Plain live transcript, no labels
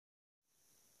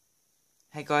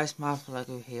Hey guys, Marvel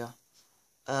Lego here.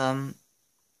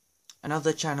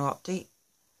 Another channel update.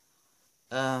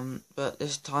 But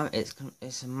this time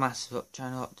it's a massive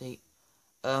channel update.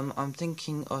 I'm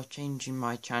thinking of changing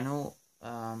my channel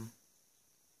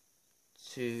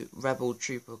to Rebel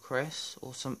Trooper Chris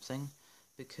or something,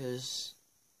 because,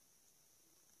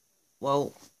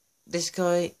 well, this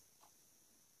guy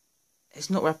is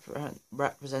not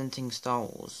representing Star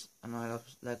Wars, and I love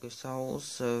Lego Star Wars,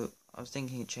 so I was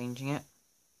thinking of changing it.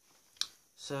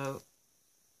 So,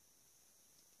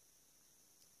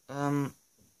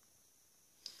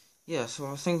 yeah, so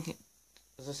I was thinking,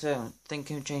 as I said, I'm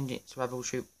thinking of changing it to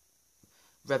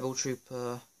Rebel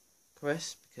Trooper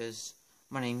Chris, because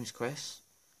my name is Chris,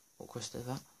 or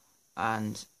Christopher,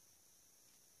 and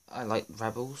I like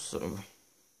Rebels, so,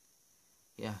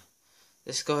 yeah.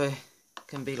 This guy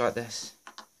can be like this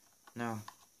now,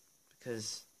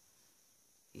 because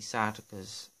he's sad,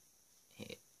 because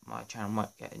my channel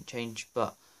might get changed,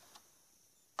 but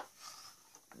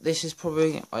this is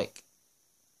probably like,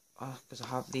 because I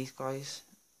have these guys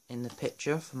in the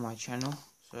picture for my channel,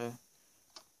 so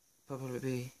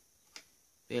probably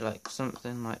be like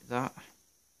something like that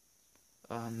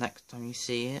next time you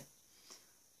see it.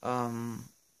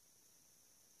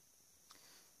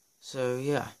 So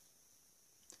yeah,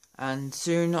 and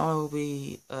soon I will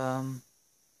be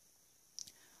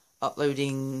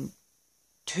uploading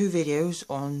 2 videos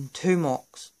on 2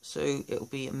 mocks. So it'll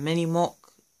be a mini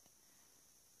mock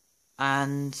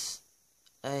and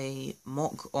a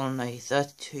mock on a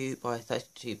 32 by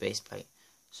 32 base plate.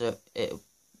 So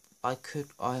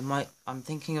I'm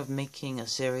thinking of making a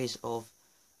series of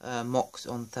mocks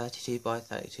on 32 by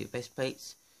 32 base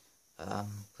plates,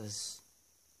 because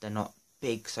they're not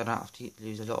big, so I don't have to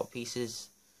lose a lot of pieces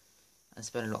and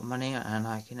spend a lot of money, and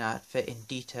I can fit in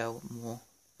detail more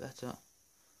better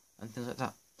and things like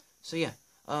that. So yeah,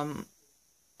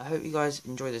 I hope you guys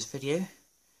enjoy this video.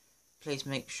 Please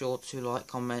make sure to like,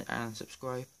 comment and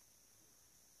subscribe.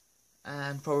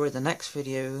 And probably the next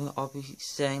video I'll be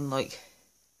saying like,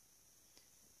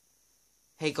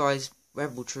 hey guys,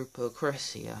 Rebel Trooper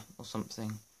Chris here, or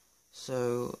something.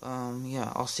 So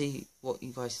yeah, I'll see what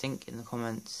you guys think in the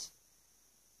comments.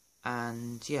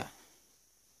 And yeah,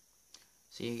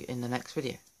 see you in the next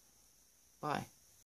video. Bye.